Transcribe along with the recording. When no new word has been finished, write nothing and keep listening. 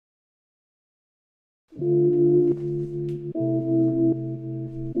I'm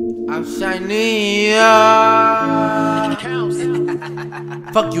shiny,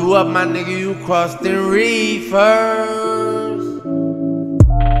 Fuck you up, my nigga, you crossed in reefers.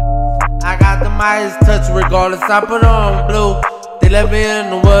 I got the Midas touch regardless, I put on blue. They left me in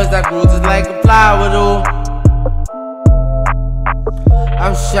the woods, I grew just like a flower do.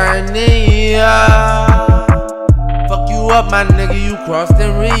 I'm shiny, Fuck you up, my nigga, you crossed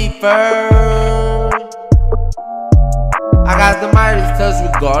in reefers. I got the Midas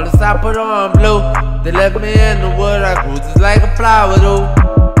touch regardless, I put on blue. They left me in the wood, I grew just like a flower do.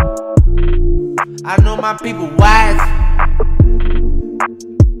 I know my people wise,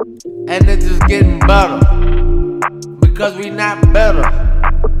 and it's just getting better. Because we not better,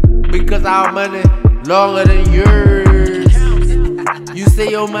 because our money longer than yours. You say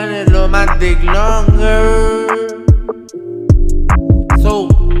your money love my dick longer. So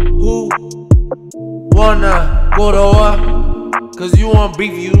who wanna go to war? Cause you want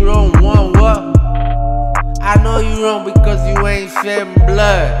beef, you don't want what? I know you wrong because you ain't shedding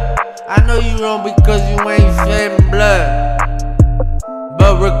blood. I know you wrong because you ain't shedding blood.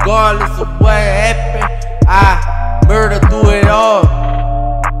 But regardless of what happened, I murder through it all.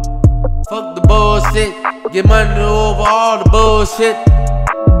 Fuck the bullshit, get money over all the bullshit.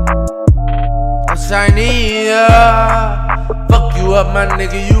 I'm shiny, Fuck you up, my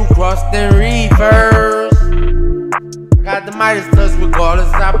nigga, you crossed in reefers. I got the Midas touch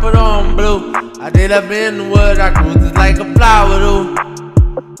regardless, I put on blue. I did up in the wood, I grew just like a flower do.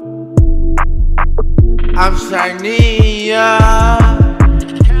 I'm shiny,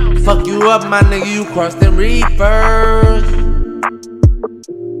 Fuck you up, my nigga, you crossed in reefers.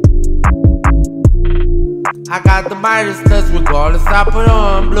 I got the Midas touch regardless, I put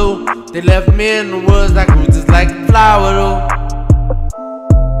on blue. They left me in the woods, I grew just like a flower do.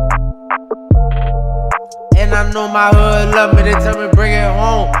 And I know my hood love me, they tell me bring it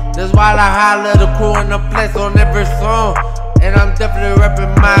home. That's why I holler the crew in the flex on every song. And I'm definitely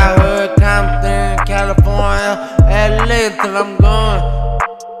reppin' my hood, Compton, California, LA till I'm gone.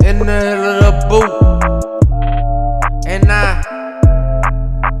 In the hill of the boot. And I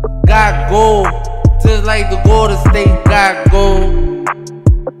got gold, just like the Golden State got gold.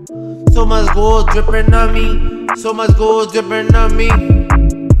 So much gold drippin' on me, so much gold drippin' on me.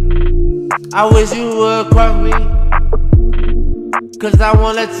 I wish you would cross me, cause I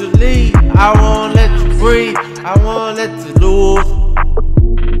won't let you leave, I won't let you breathe, I won't let you lose.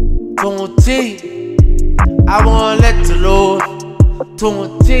 Litunechi, I won't let you lose.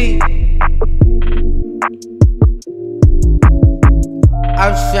 Litunechi,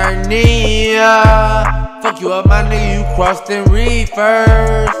 I'm shiny, Fuck you up, my nigga, you crossed in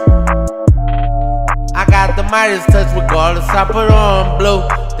reefers. I got the Midas touch regardless, I put on blue.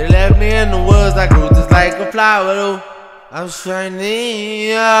 They left me in the woods, I grew just like a flower do. I'm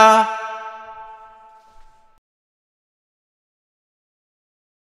shiny,